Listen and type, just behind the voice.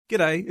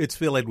G'day, it's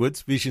Phil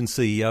Edwards, Vision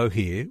CEO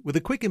here, with a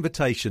quick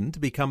invitation to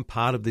become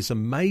part of this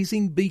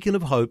amazing beacon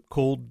of hope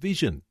called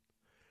Vision.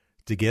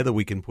 Together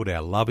we can put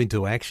our love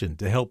into action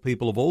to help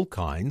people of all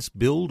kinds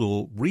build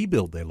or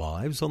rebuild their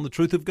lives on the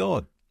truth of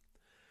God.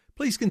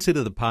 Please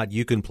consider the part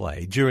you can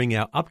play during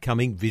our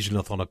upcoming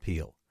Visionathon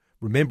appeal,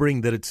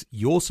 remembering that it's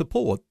your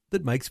support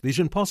that makes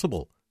Vision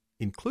possible,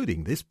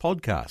 including this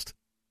podcast.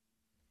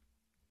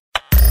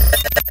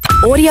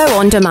 Audio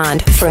on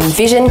demand from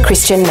Vision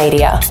Christian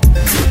Media.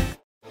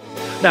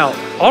 Now,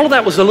 all of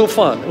that was a little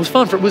fun. It was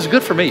fun. It was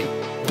good for me.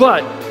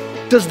 But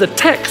does the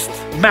text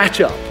match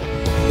up?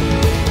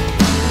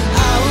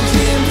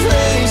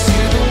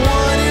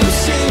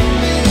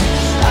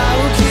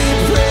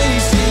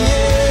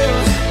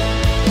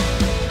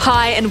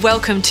 Hi and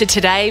welcome to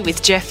Today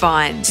with Jeff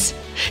Vines.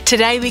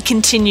 Today we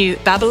continue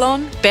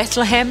Babylon,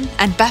 Bethlehem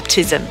and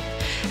baptism.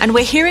 And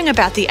we're hearing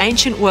about the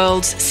ancient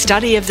world's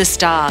study of the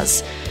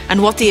stars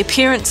and what the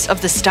appearance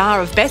of the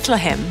Star of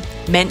Bethlehem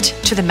meant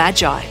to the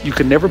Magi. You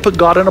can never put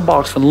God in a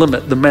box and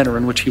limit the manner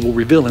in which he will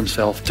reveal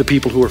himself to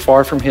people who are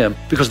far from him,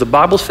 because the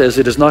Bible says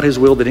it is not his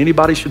will that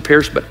anybody should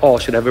perish, but all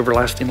should have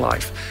everlasting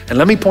life. And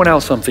let me point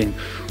out something.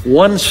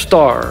 One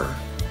star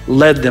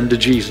led them to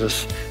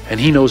Jesus, and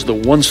he knows the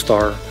one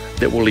star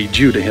that will lead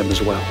you to him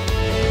as well.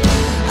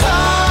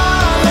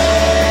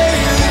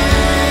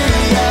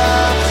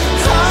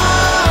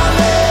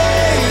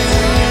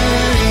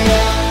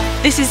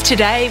 This is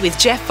Today with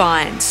Jeff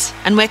Vines,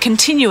 and we're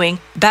continuing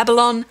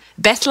Babylon,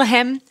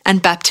 Bethlehem,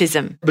 and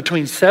baptism.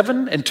 Between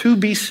 7 and 2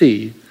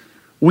 BC,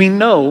 we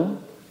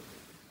know,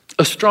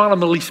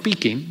 astronomically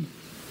speaking,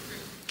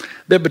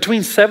 that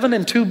between 7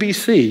 and 2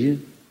 BC,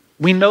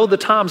 we know the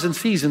times and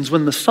seasons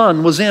when the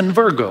sun was in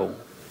Virgo.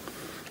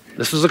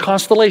 This is a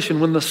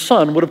constellation when the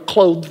sun would have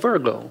clothed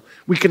Virgo.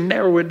 We can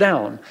narrow it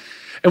down.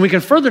 And we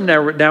can further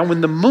narrow it down when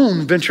the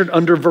moon ventured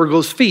under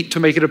Virgo's feet to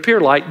make it appear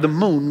like the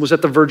moon was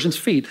at the Virgin's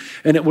feet.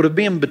 And it would have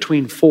been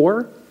between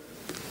 4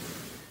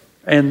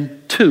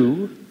 and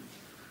 2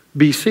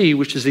 BC,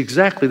 which is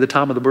exactly the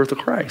time of the birth of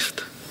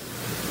Christ.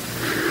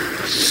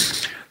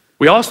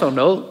 We also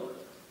know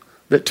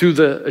that to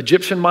the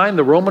Egyptian mind,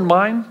 the Roman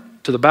mind,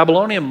 to the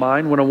Babylonian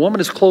mind, when a woman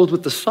is clothed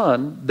with the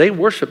sun, they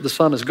worship the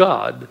sun as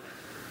God.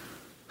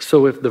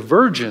 So if the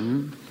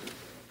virgin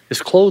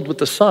is clothed with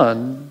the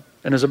sun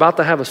and is about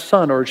to have a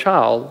son or a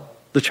child,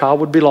 the child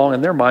would belong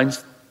in their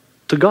minds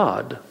to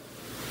God.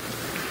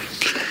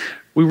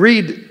 We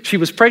read, she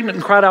was pregnant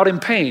and cried out in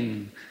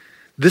pain.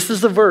 This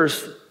is the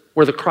verse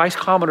where the Christ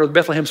comet or the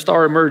Bethlehem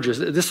star emerges.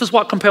 This is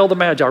what compelled the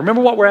Magi.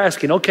 Remember what we're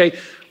asking. Okay,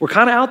 we're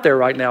kind of out there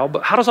right now,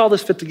 but how does all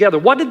this fit together?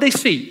 What did they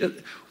see?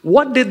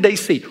 What did they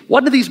see?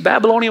 What did these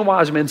Babylonian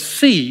wise men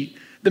see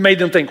that made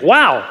them think,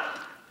 wow,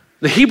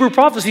 the Hebrew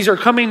prophecies are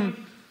coming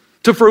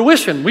to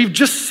fruition? We've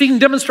just seen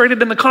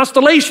demonstrated in the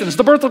constellations,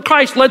 the birth of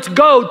Christ. Let's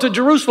go to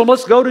Jerusalem.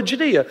 Let's go to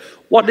Judea.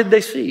 What did they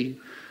see?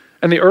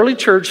 And the early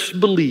church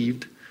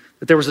believed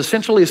that there was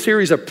essentially a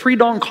series of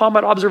pre-dawn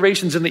comet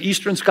observations in the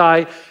eastern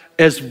sky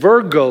as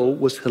Virgo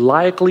was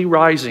heliacally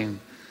rising.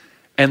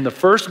 And the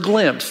first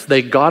glimpse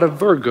they got of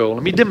Virgo,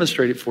 let me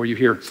demonstrate it for you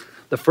here.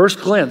 The first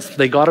glimpse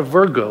they got of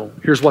Virgo,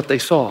 here's what they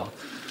saw.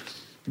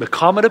 The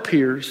comet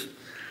appears,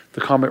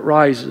 the comet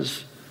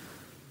rises,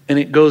 and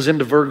it goes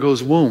into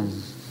Virgo's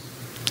womb.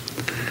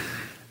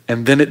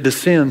 And then it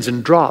descends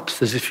and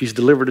drops as if she's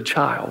delivered a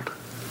child.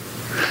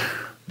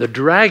 The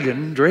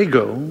dragon,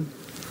 Drago,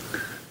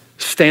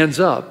 stands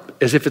up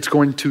as if it's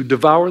going to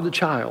devour the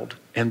child.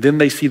 And then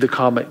they see the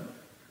comet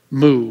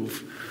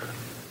move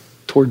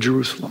toward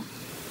Jerusalem.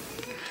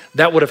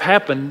 That would have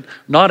happened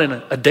not in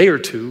a day or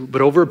two,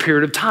 but over a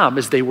period of time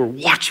as they were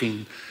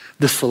watching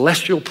the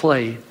celestial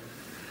play.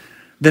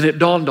 Then it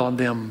dawned on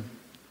them,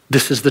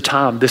 this is the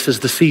time, this is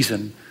the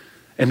season.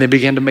 And they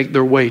began to make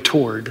their way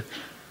toward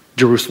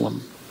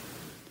Jerusalem.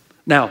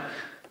 Now,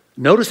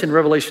 notice in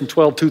Revelation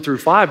 12, 2 through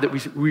 5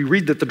 that we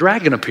read that the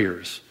dragon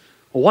appears.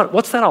 Well,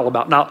 what's that all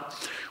about? Now,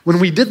 when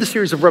we did the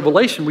series of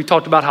Revelation, we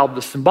talked about how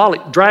the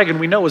symbolic dragon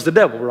we know is the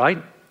devil, right?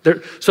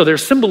 So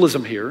there's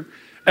symbolism here.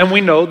 And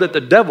we know that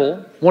the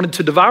devil wanted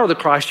to devour the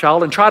Christ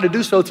child and try to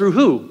do so through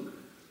who?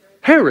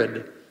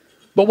 Herod.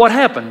 But what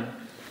happened?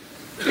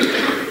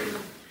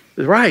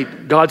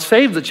 Right, God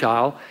saved the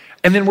child.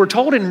 And then we're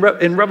told in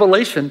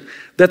Revelation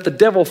that the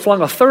devil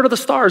flung a third of the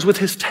stars with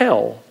his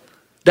tail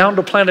down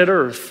to planet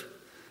Earth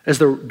as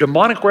the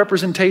demonic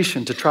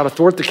representation to try to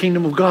thwart the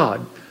kingdom of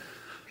God.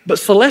 But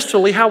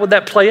celestially, how would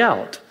that play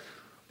out?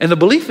 And the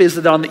belief is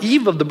that on the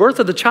eve of the birth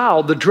of the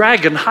child, the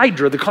dragon,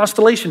 Hydra, the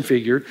constellation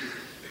figure,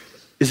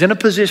 is in a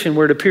position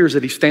where it appears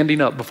that he's standing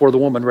up before the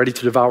woman ready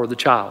to devour the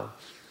child.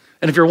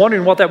 And if you're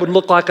wondering what that would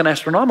look like in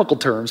astronomical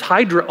terms,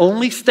 Hydra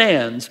only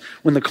stands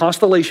when the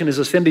constellation is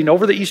ascending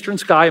over the eastern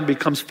sky and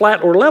becomes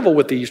flat or level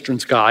with the eastern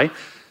sky.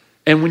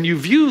 And when you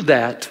view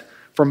that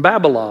from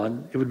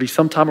Babylon, it would be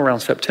sometime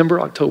around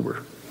September,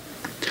 October.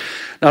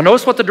 Now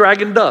notice what the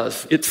dragon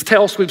does. Its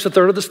tail sweeps a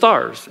third of the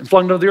stars and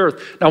flung to the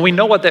earth. Now we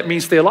know what that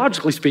means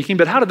theologically speaking,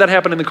 but how did that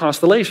happen in the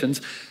constellations?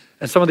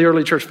 And some of the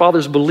early church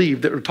fathers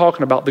believed that we're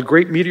talking about the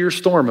great meteor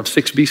storm of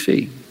 6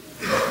 BC.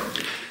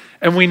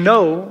 And we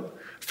know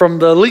from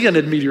the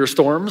Leonid meteor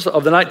storms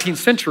of the 19th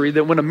century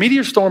that when a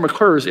meteor storm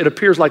occurs, it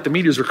appears like the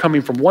meteors are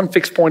coming from one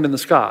fixed point in the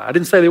sky. I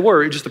didn't say they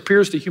were, it just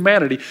appears to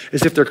humanity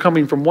as if they're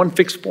coming from one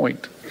fixed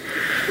point.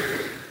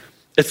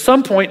 At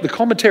some point, the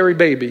cometary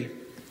baby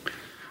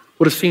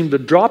would have seemed to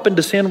drop and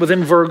descend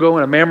within Virgo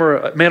in a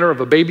manner of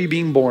a baby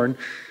being born,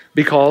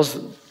 because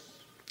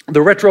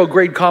the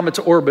retrograde comet's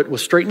orbit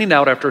was straightening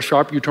out after a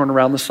sharp U-turn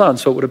around the sun.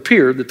 So it would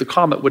appear that the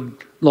comet would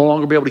no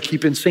longer be able to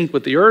keep in sync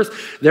with the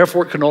Earth.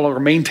 Therefore, it could no longer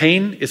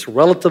maintain its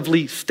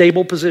relatively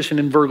stable position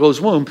in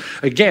Virgo's womb.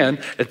 Again,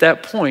 at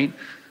that point,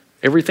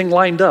 everything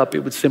lined up, it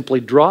would simply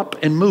drop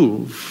and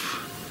move.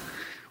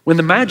 When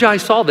the Magi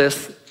saw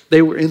this,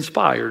 they were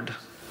inspired.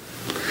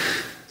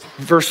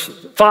 Verse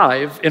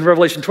 5 in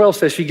Revelation 12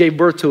 says, she gave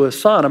birth to a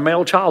son, a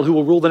male child who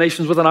will rule the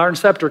nations with an iron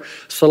scepter.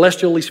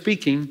 Celestially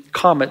speaking,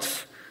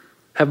 comets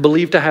have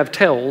believed to have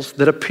tails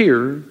that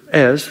appear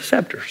as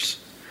scepters.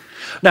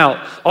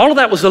 Now, all of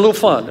that was a little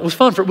fun. It was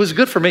fun. It was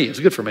good for me. It was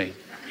good for me.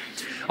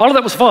 All of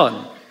that was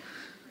fun.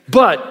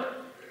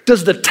 But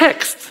does the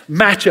text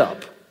match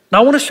up? Now,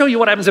 I want to show you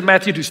what happens in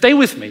Matthew 2. Stay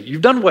with me.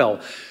 You've done well.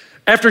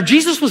 After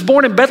Jesus was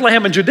born in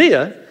Bethlehem in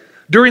Judea,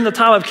 during the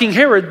time of King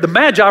Herod, the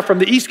Magi from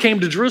the east came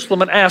to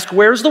Jerusalem and asked,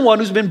 where's the one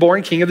who's been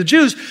born King of the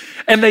Jews?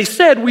 And they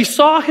said, we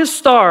saw his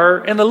star,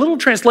 and the little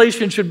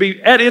translation should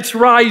be, at its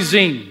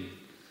rising.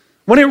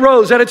 When it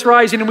rose at its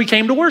rising, and we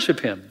came to worship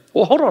him.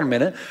 Well, hold on a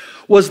minute.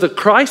 Was the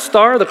Christ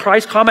star, the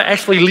Christ comet,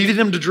 actually leading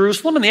them to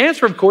Jerusalem? And the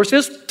answer, of course,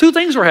 is two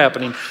things were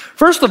happening.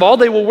 First of all,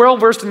 they were well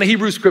versed in the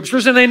Hebrew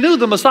scriptures, and they knew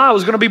the Messiah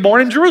was going to be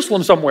born in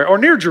Jerusalem somewhere, or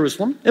near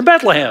Jerusalem, in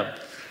Bethlehem.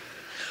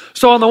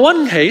 So on the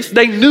one case,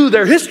 they knew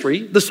their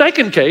history. The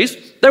second case,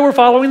 they were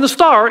following the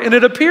star, and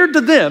it appeared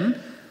to them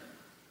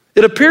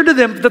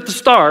that the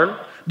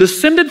star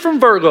descended from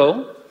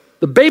Virgo,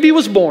 the baby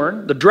was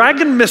born, the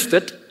dragon missed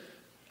it,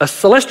 a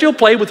celestial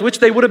play with which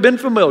they would have been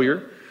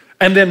familiar,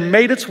 and then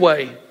made its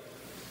way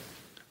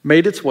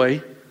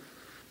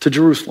to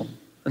Jerusalem.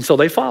 And so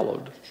they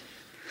followed.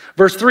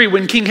 Verse 3,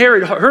 when King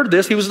Herod heard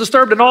this, he was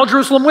disturbed, and all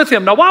Jerusalem with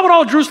him. Now, why would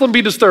all Jerusalem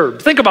be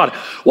disturbed? Think about it.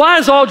 Why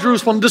is all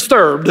Jerusalem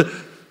disturbed?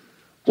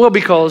 Well,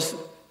 because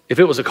if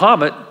it was a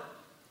comet,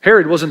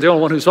 Herod wasn't the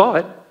only one who saw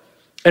it.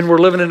 And we're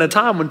living in a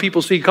time when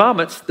people see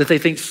comets that they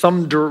think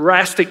some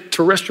drastic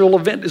terrestrial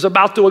event is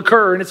about to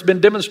occur, and it's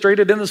been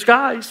demonstrated in the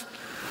skies.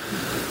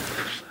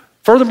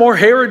 Furthermore,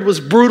 Herod was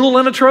brutal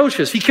and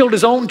atrocious. He killed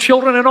his own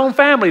children and own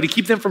family to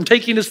keep them from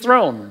taking his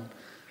throne.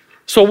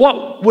 So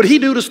what would he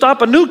do to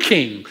stop a new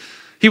king?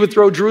 He would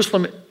throw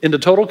Jerusalem into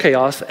total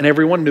chaos, and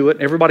everyone knew it,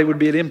 and everybody would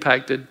be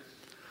impacted.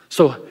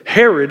 So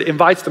Herod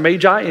invites the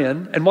Magi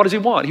in, and what does he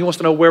want? He wants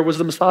to know, where was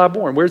the Messiah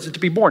born? Where is it to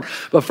be born?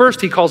 But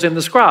first he calls in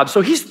the scribes.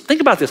 So think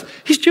about this.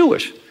 He's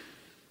Jewish.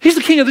 He's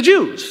the king of the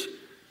Jews.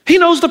 He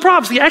knows the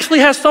prophets. He actually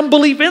has some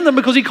belief in them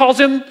because he calls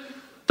in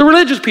the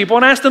religious people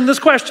and asks them this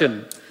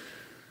question.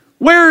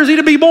 Where is he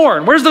to be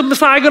born? Where's the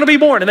Messiah going to be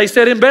born? And they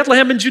said, in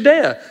Bethlehem in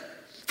Judea.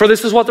 For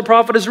this is what the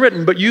prophet has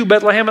written. But you,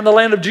 Bethlehem, in the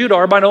land of Judah,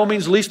 are by no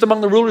means least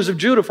among the rulers of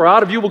Judah, for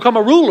out of you will come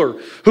a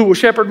ruler who will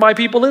shepherd my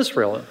people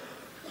Israel.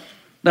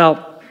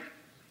 Now,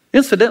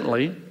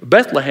 incidentally,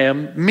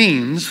 Bethlehem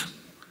means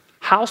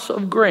house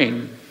of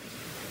grain.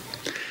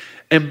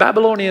 And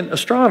Babylonian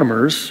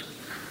astronomers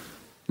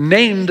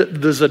named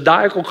the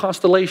zodiacal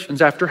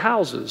constellations after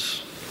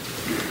houses.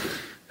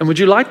 And would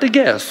you like to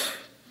guess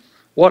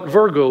what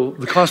Virgo,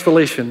 the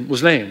constellation,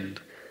 was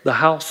named? The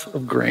house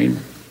of grain,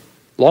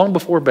 long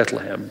before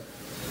Bethlehem.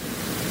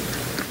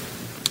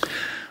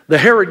 The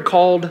Herod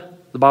called,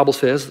 the Bible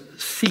says,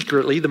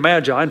 secretly the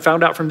Magi and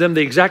found out from them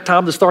the exact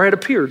time the star had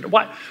appeared.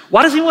 Why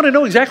does he want to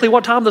know exactly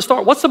what time the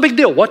star? What's the big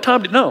deal? What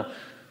time? No.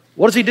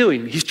 What is he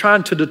doing? He's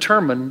trying to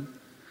determine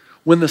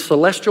when the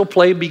celestial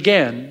play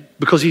began,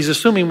 because he's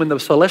assuming when the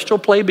celestial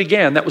play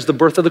began, that was the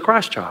birth of the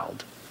Christ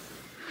child.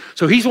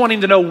 So he's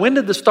wanting to know, when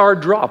did the star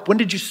drop? When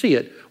did you see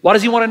it? Why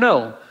does he want to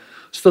know?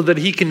 So that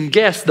he can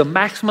guess the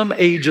maximum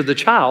age of the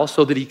child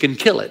so that he can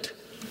kill it.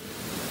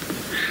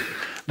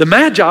 The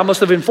Magi must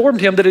have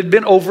informed him that it had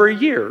been over a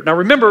year. Now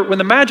remember, when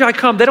the Magi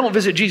come, they don't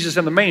visit Jesus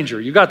in the manger.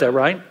 You got that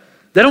right?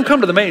 They don't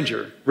come to the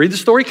manger. Read the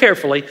story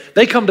carefully.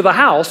 They come to the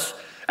house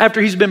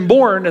after he's been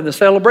born and the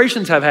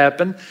celebrations have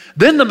happened.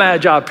 Then the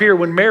Magi appear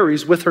when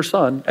Mary's with her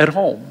son at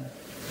home.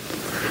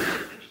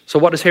 So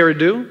what does Herod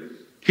do?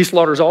 He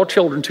slaughters all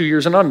children 2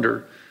 years and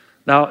under.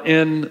 Now,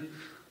 in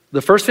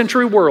the first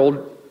century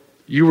world,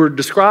 you were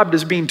described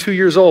as being 2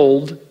 years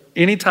old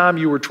anytime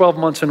you were 12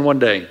 months and 1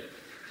 day.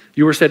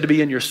 You were said to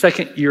be in your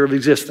second year of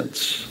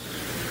existence.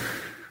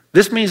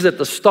 This means that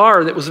the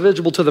star that was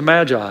visible to the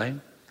Magi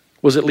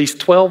was at least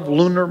 12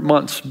 lunar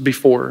months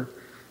before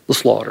the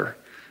slaughter,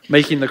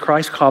 making the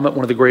Christ comet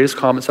one of the greatest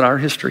comets in our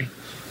history.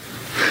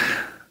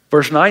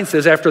 Verse 9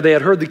 says, after they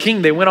had heard the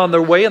king, they went on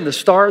their way, and the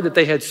star that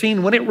they had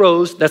seen when it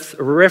rose, that's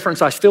a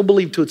reference I still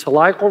believe to its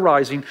heliacal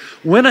rising,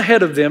 went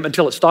ahead of them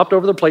until it stopped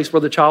over the place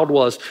where the child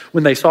was.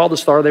 When they saw the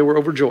star, they were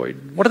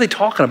overjoyed. What are they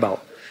talking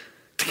about?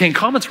 Can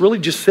comets really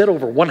just sit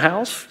over one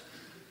house?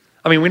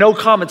 I mean, we know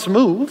comets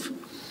move.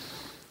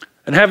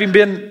 And having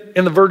been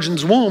in the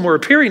virgin's womb, or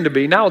appearing to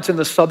be, now it's in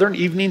the southern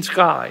evening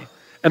sky,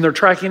 and they're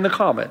tracking the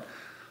comet.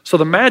 So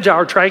the Magi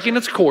are tracking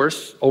its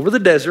course over the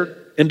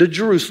desert into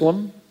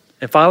Jerusalem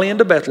and finally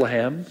into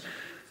Bethlehem.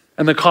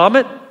 And the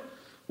comet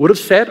would have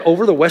set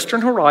over the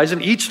western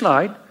horizon each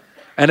night.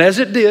 And as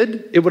it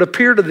did, it would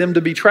appear to them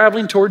to be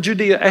traveling toward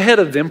Judea ahead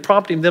of them,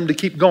 prompting them to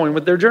keep going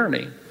with their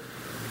journey.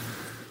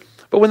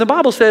 But when the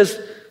Bible says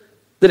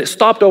that it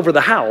stopped over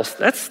the house,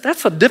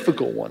 that's a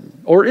difficult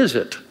one, or is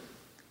it?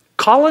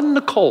 Colin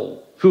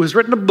Nicole, who has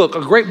written a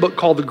great book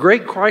called The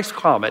Great Christ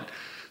Comet,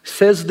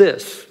 says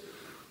this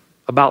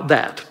about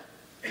that.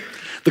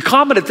 The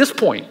comet at this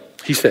point,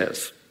 he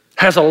says,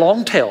 has a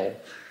long tail,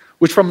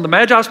 which from the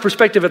Magi's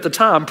perspective at the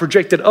time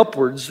projected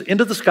upwards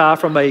into the sky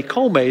from a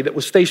comets that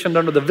was stationed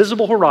under the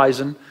visible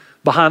horizon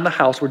behind the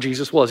house where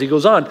Jesus was. He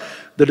goes on,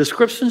 the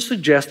description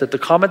suggests that the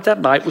comet that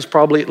night was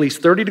probably at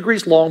least 30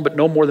 degrees long, but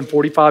no more than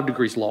 45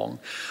 degrees long.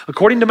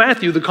 According to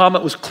Matthew, the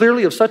comet was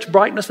clearly of such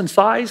brightness and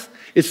size,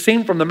 it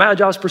seemed from the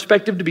Magi's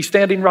perspective to be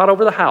standing right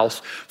over the house.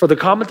 For the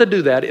comet to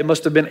do that, it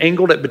must have been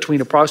angled at between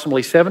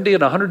approximately 70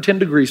 and 110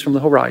 degrees from the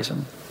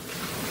horizon.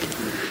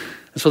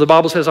 And so the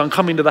Bible says, on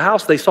coming to the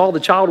house, they saw the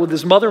child with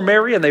his mother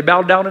Mary, and they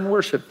bowed down and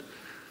worshiped.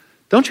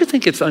 Don't you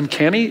think it's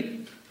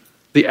uncanny,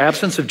 the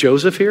absence of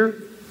Joseph here?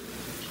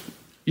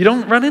 You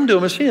don't run into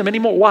him or see him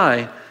anymore.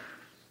 Why?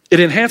 It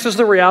enhances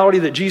the reality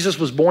that Jesus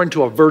was born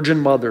to a virgin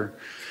mother.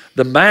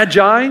 The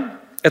Magi,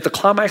 at the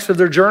climax of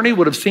their journey,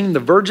 would have seen the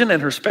virgin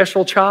and her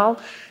special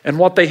child, and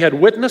what they had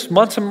witnessed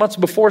months and months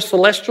before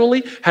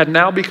celestially had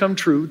now become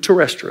true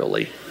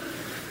terrestrially.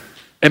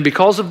 And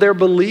because of their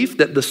belief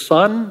that the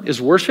Son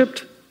is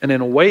worshiped, and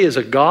in a way is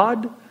a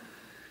God,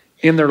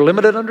 in their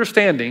limited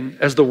understanding,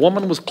 as the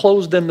woman was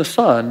clothed in the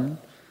Son,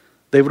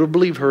 they would have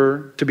believed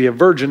her to be a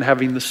virgin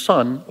having the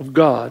Son of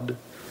God.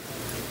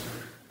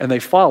 And they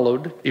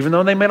followed, even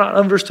though they may not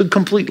have understood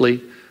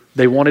completely,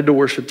 they wanted to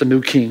worship the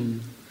new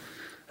king.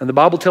 And the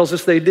Bible tells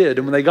us they did.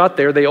 And when they got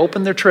there, they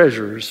opened their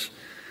treasures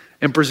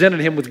and presented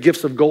him with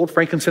gifts of gold,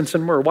 frankincense,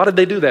 and myrrh. Why did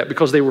they do that?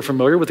 Because they were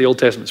familiar with the Old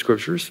Testament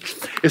scriptures,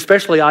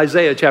 especially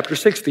Isaiah chapter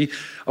 60.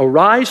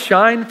 Arise,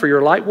 shine, for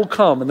your light will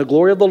come, and the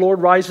glory of the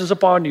Lord rises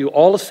upon you.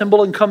 All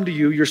assemble and come to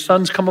you. Your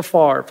sons come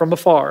from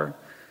afar.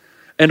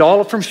 And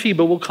all from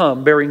Sheba will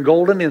come, bearing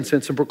gold and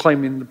incense and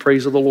proclaiming the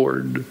praise of the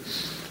Lord.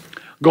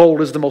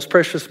 Gold is the most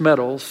precious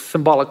metal,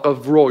 symbolic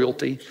of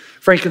royalty.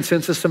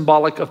 Frankincense is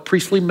symbolic of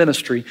priestly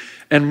ministry.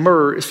 And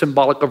myrrh is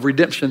symbolic of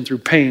redemption through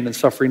pain and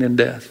suffering and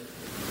death.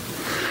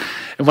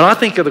 And when I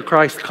think of the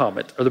Christ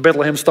comet or the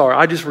Bethlehem star,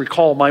 I just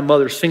recall my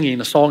mother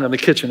singing a song in the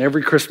kitchen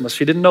every Christmas.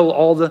 She didn't know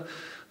all the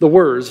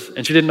words,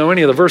 and she didn't know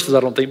any of the verses, I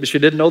don't think, but she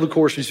did know the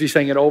chorus, and she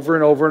sang it over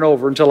and over and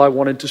over until I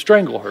wanted to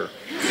strangle her.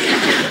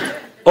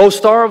 O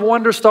star of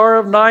wonder, star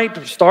of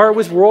night, star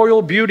with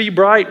royal beauty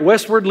bright,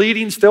 westward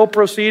leading, still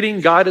proceeding,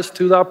 guide us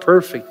to thy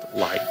perfect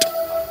light.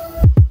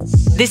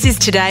 This is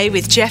Today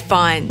with Jeff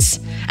Vines,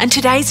 and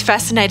today's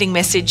fascinating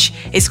message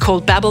is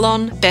called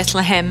Babylon,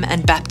 Bethlehem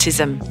and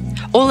Baptism,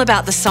 all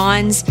about the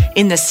signs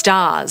in the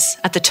stars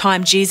at the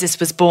time Jesus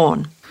was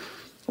born.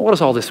 What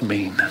does all this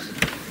mean?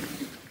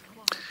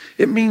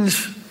 It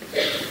means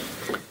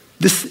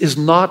this is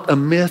not a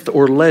myth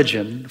or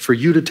legend for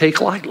you to take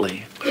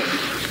lightly.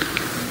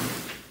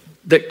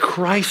 That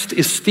Christ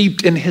is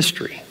steeped in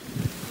history.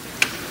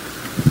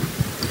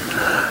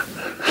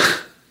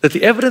 That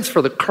the evidence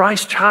for the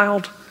Christ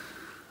child,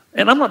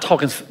 and I'm not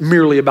talking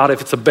merely about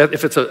if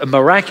it's a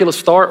miraculous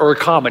star or a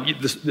comet.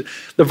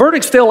 The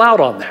verdict's still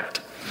out on that.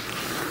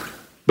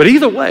 But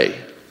either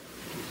way,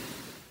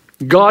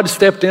 God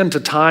stepped into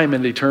time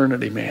and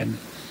eternity, man.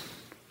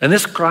 And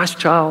this Christ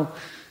child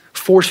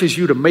forces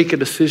you to make a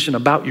decision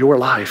about your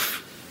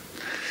life.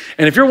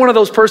 And if you're one of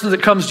those persons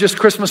that comes just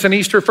Christmas and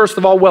Easter, first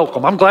of all,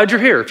 welcome. I'm glad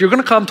you're here. If you're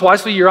going to come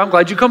twice a year, I'm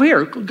glad you come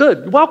here.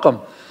 Good, welcome.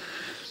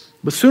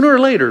 But sooner or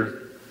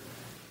later,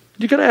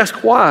 you got to ask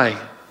why.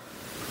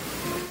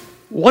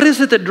 What is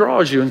it that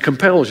draws you and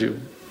compels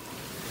you?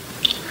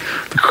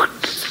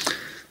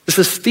 This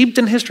is steeped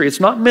in history. It's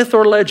not myth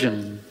or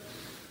legend.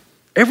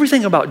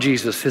 Everything about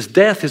Jesus, his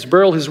death, his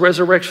burial, his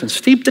resurrection,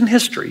 steeped in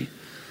history,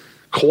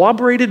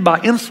 corroborated by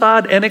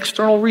inside and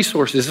external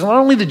resources. It's not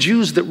only the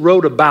Jews that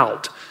wrote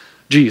about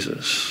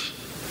Jesus.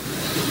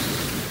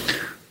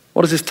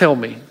 What does this tell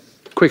me?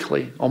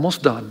 Quickly,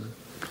 almost done.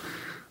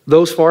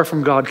 Those far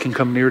from God can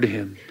come near to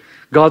him.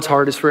 God's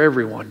heart is for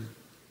everyone.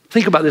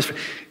 Think about this.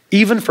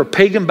 Even for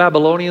pagan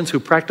Babylonians who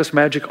practice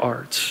magic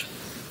arts,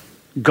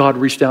 God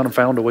reached down and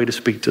found a way to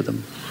speak to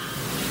them.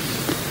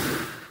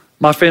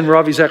 My friend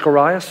Ravi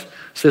Zacharias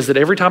says that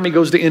every time he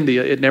goes to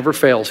India, it never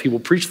fails. He will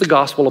preach the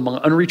gospel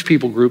among unreached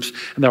people groups,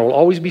 and there will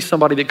always be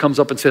somebody that comes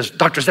up and says,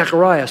 Dr.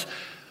 Zacharias,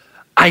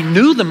 I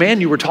knew the man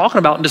you were talking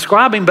about and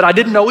describing, but I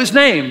didn't know his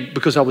name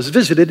because I was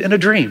visited in a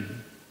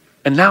dream.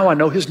 And now I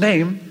know his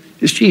name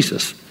is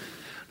Jesus.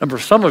 And for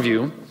some of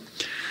you,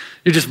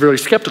 you're just very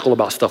skeptical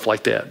about stuff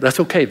like that.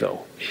 That's okay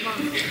though.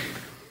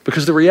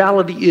 Because the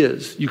reality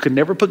is, you can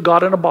never put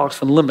God in a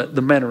box and limit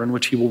the manner in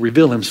which he will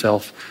reveal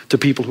himself to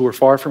people who are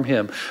far from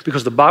him.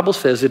 Because the Bible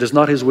says it is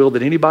not his will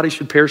that anybody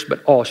should perish,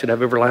 but all should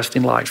have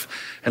everlasting life.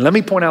 And let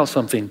me point out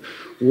something.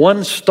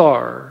 One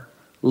star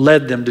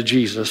led them to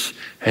Jesus,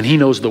 and he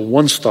knows the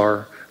one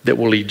star that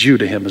will lead you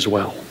to him as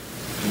well.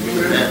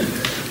 Amen.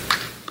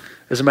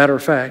 As a matter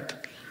of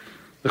fact,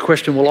 the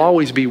question will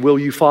always be, will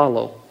you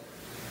follow?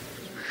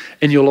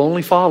 And you'll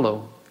only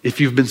follow if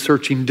you've been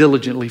searching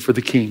diligently for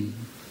the King.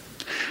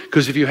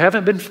 Because if you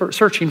haven't been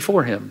searching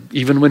for him,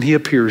 even when he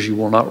appears, you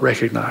will not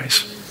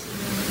recognize.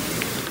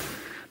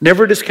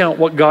 Never discount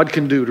what God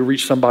can do to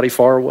reach somebody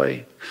far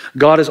away.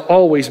 God has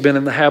always been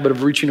in the habit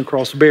of reaching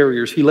across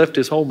barriers. He left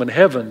his home in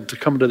heaven to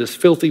come to this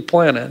filthy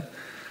planet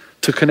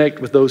to connect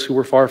with those who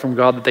were far from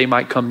God, that they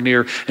might come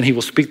near, and he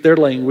will speak their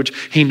language.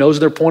 He knows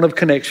their point of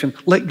connection.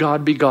 Let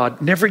God be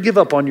God. Never give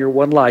up on your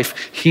one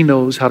life. He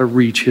knows how to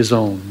reach his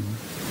own.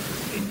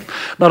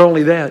 Not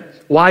only that,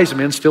 wise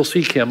men still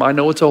seek him. I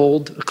know it's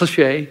old, a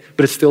cliche,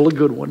 but it's still a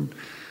good one.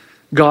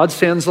 God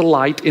sends a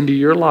light into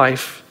your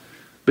life,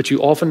 but you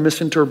often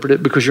misinterpret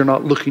it because you're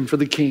not looking for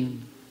the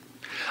King.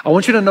 I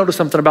want you to notice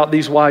something about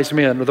these wise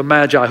men, or the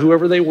Magi,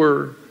 whoever they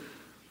were.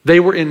 They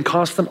were in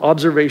constant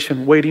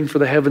observation, waiting for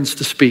the heavens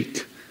to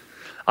speak.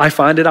 I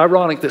find it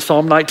ironic that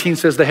Psalm 19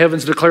 says, the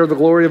heavens declare the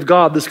glory of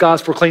God, the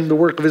skies proclaim the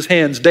work of his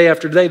hands. Day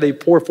after day they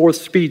pour forth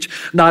speech,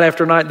 night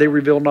after night they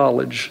reveal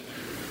knowledge.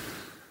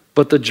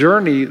 But the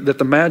journey that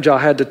the Magi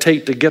had to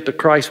take to get to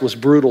Christ was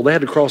brutal. They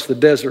had to cross the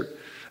desert,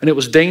 and it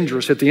was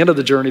dangerous. At the end of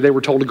the journey, they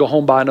were told to go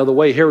home by another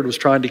way. Herod was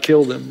trying to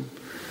kill them.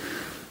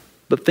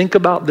 But think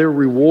about their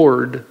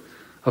reward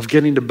of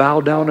getting to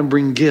bow down and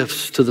bring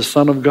gifts to the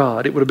Son of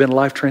God. It would have been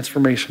life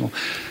transformational.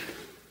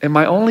 And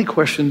my only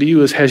question to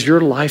you is, has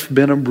your life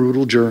been a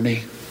brutal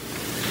journey?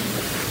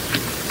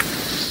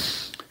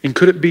 And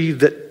could it be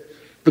that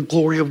the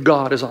glory of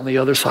God is on the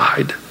other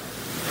side?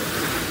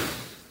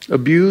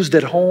 Abused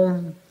at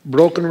home,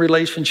 broken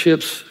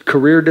relationships,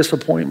 career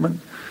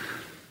disappointment.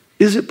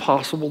 Is it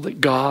possible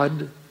that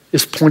God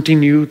is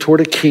pointing you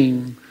toward a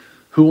King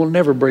who will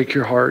never break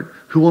your heart,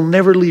 who will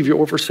never leave you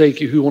or forsake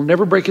you, who will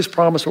never break his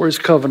promise or his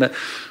covenant,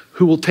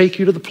 who will take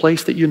you to the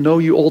place that you know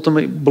you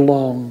ultimately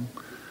belong,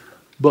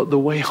 but the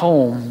way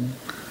home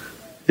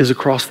is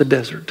across the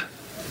desert?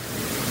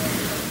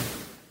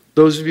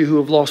 Those of you who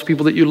have lost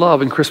people that you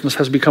love and Christmas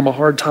has become a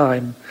hard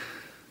time,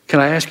 can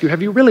I ask you,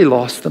 have you really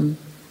lost them?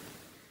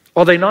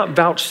 Are they not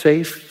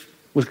vouchsafed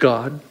with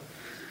God?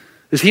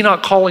 Is he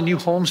not calling you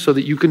home so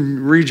that you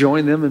can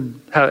rejoin them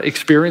and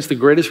experience the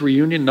greatest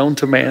reunion known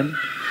to man?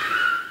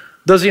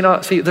 Does he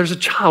not? See, there's a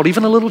child,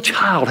 even a little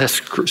child has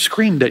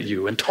screamed at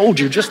you and told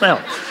you just now.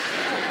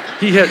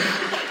 He had,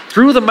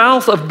 through the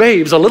mouth of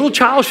babes, a little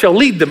child shall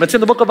lead them. It's in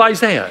the book of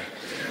Isaiah.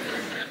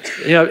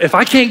 You know, if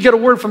I can't get a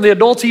word from the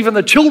adults, even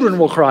the children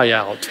will cry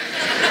out.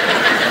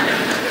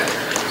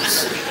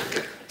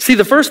 See,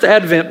 the first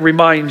Advent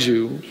reminds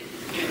you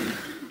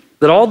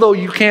that although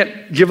you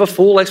can't give a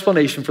full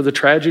explanation for the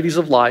tragedies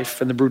of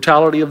life and the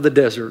brutality of the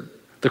desert,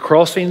 the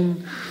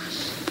crossing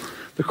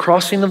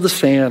of the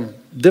sand,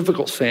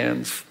 difficult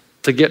sands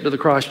to get to the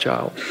Christ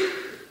child,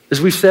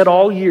 as we've said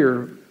all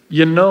year,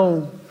 you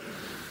know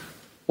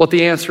what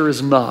the answer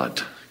is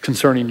not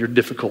concerning your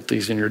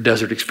difficulties and your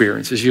desert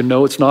experiences. You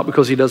know it's not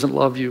because he doesn't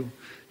love you.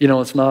 You know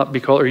it's not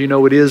because, or you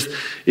know it is.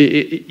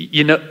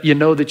 You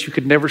know that you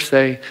could never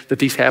say that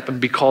these happen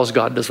because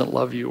God doesn't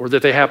love you, or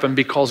that they happen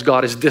because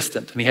God is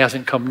distant and he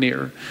hasn't come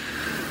near.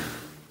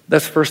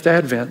 That's first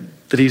Advent,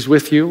 that he's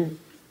with you,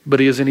 but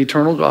he is an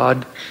eternal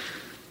God.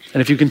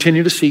 And if you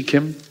continue to seek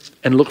him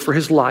and look for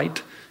his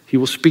light, he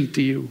will speak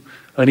to you.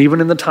 And even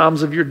in the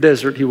times of your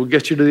desert, he will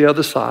get you to the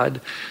other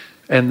side,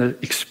 and the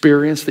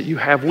experience that you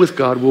have with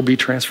God will be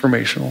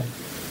transformational.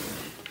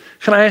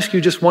 Can I ask you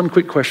just one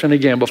quick question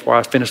again before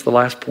I finish the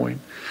last point?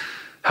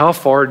 How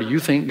far do you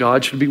think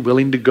God should be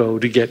willing to go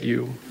to get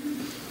you?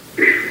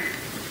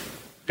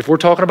 If we're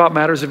talking about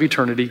matters of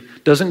eternity,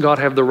 doesn't God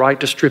have the right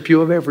to strip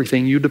you of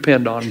everything you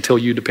depend on until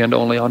you depend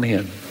only on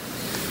him?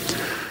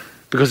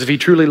 Because if he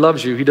truly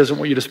loves you, he doesn't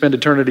want you to spend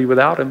eternity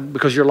without him,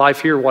 because your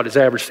life here, what is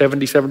average,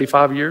 70,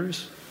 75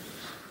 years?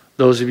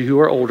 Those of you who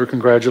are older,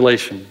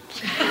 congratulations.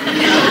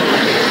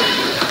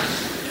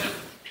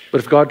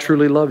 But if God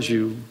truly loves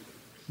you,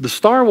 the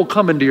star will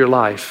come into your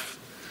life.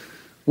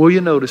 Will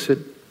you notice it,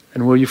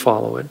 and will you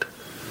follow it?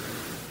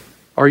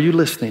 Are you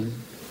listening?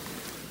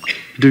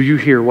 Do you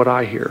hear what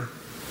I hear?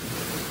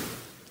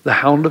 The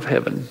hound of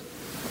heaven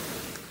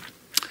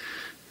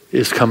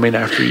is coming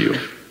after you.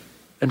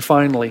 And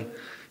finally,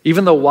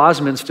 even though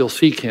wise men still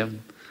seek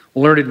him,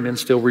 learned men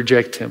still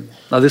reject him.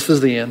 Now this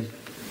is the end.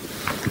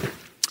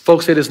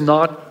 Folks, it is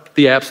not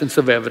the absence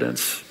of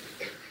evidence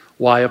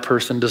why a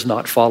person does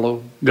not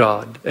follow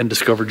God and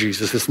discover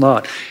Jesus. It's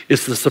not.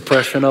 It's the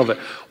suppression of it.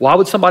 Why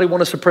would somebody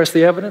want to suppress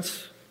the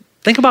evidence?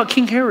 Think about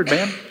King Herod,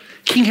 man.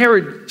 King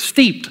Herod,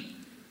 steeped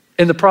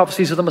in the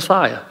prophecies of the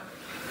Messiah,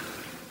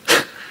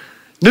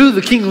 knew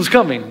the king was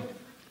coming,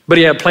 But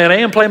he had plan A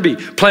and plan B.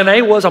 Plan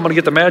A was, I'm going to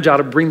get the Magi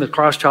to bring the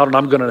Christ child and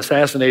I'm going to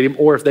assassinate him.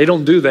 Or if they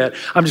don't do that,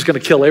 I'm just going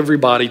to kill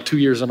everybody 2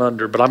 years and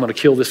under, but I'm going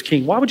to kill this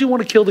king. Why would you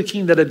want to kill the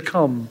king that had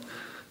come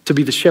to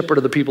be the shepherd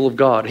of the people of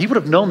God? He would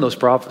have known those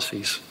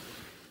prophecies.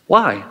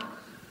 Why?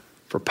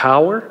 For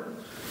power,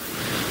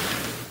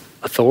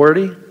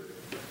 authority,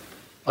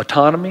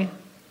 autonomy,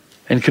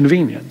 and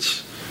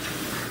convenience.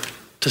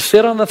 To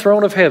sit on the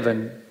throne of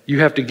heaven,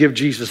 you have to give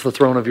Jesus the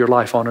throne of your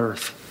life on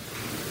earth.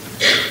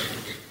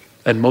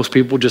 And most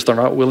people just are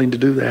not willing to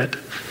do that.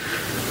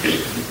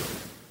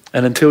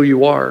 And until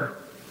you are,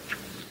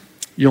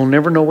 you'll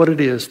never know what it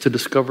is to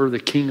discover the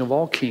King of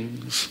all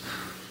kings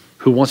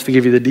who wants to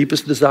give you the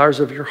deepest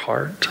desires of your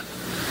heart.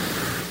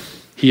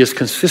 He is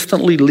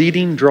consistently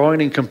leading,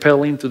 drawing, and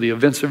compelling through the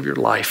events of your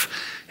life.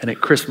 And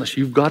at Christmas,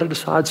 you've got to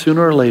decide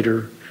sooner or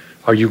later,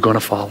 are you going to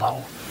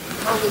follow?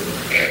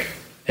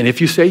 And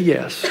if you say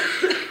yes,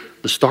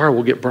 the star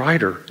will get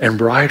brighter and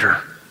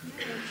brighter.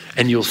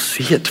 And you'll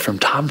see it from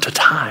time to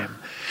time.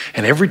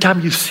 And every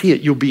time you see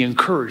it, you'll be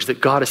encouraged that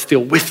God is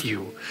still with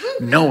you,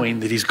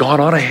 knowing that he's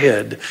gone on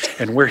ahead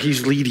and where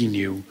he's leading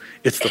you,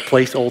 it's the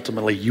place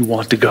ultimately you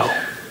want to go.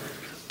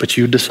 But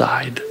you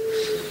decide.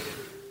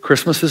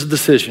 Christmas is a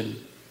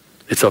decision.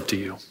 It's up to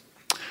you.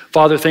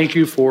 Father, thank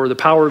you for the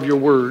power of your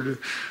word,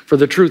 for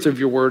the truth of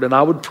your word. And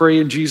I would pray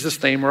in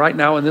Jesus' name right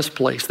now in this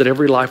place that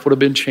every life would have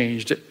been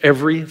changed,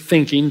 every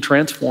thinking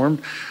transformed,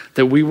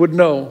 that we would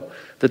know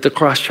that the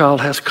Christ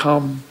child has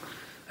come.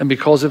 And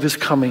because of his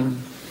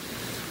coming,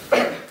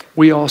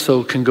 we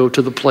also can go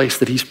to the place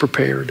that he's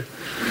prepared.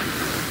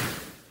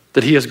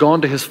 That he has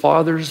gone to his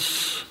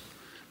Father's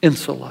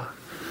insula.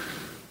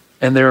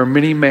 And there are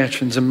many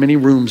mansions and many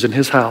rooms in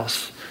his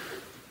house.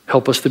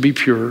 Help us to be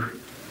pure.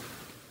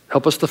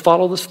 Help us to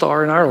follow the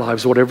star in our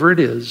lives, whatever it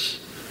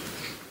is,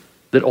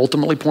 that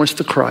ultimately points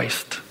to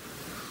Christ.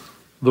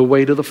 The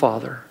way to the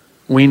Father,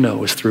 we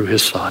know, is through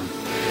his Son.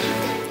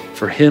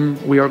 For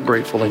him, we are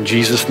grateful in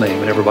Jesus' name.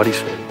 And everybody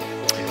said,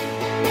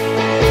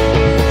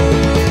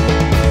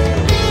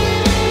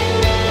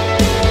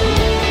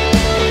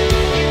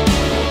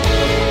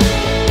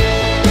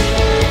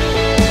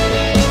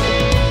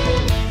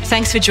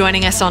 Thanks for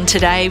joining us on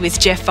Today with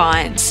Jeff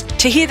Vines.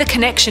 To hear the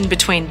connection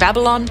between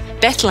Babylon,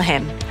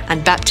 Bethlehem,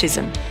 and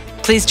baptism,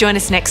 please join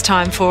us next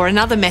time for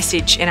another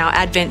message in our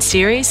Advent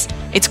series.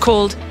 It's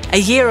called A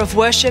Year of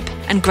Worship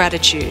and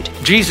Gratitude.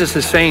 Jesus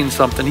is saying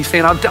something. He's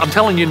saying, I'm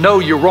telling you, no,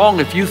 you're wrong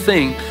if you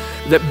think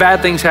that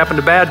bad things happen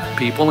to bad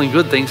people and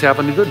good things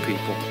happen to good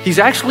people. He's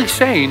actually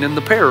saying in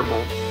the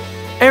parable,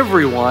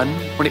 everyone,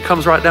 when it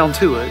comes right down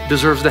to it,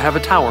 deserves to have a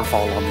tower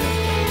fall on them.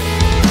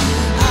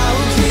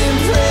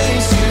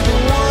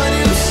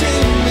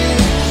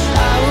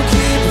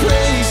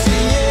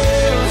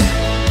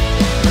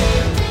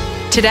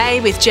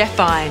 Today with Jeff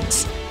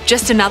Vines.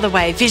 Just another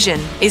way Vision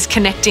is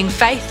connecting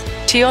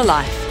faith to your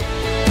life.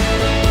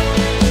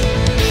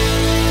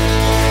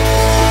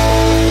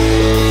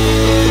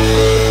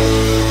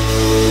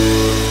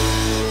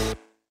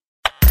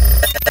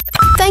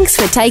 Thanks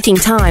for taking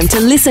time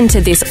to listen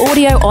to this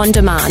audio on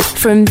demand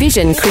from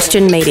Vision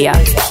Christian Media.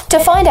 To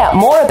find out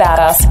more about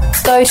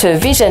us, go to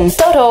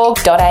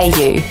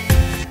vision.org.au.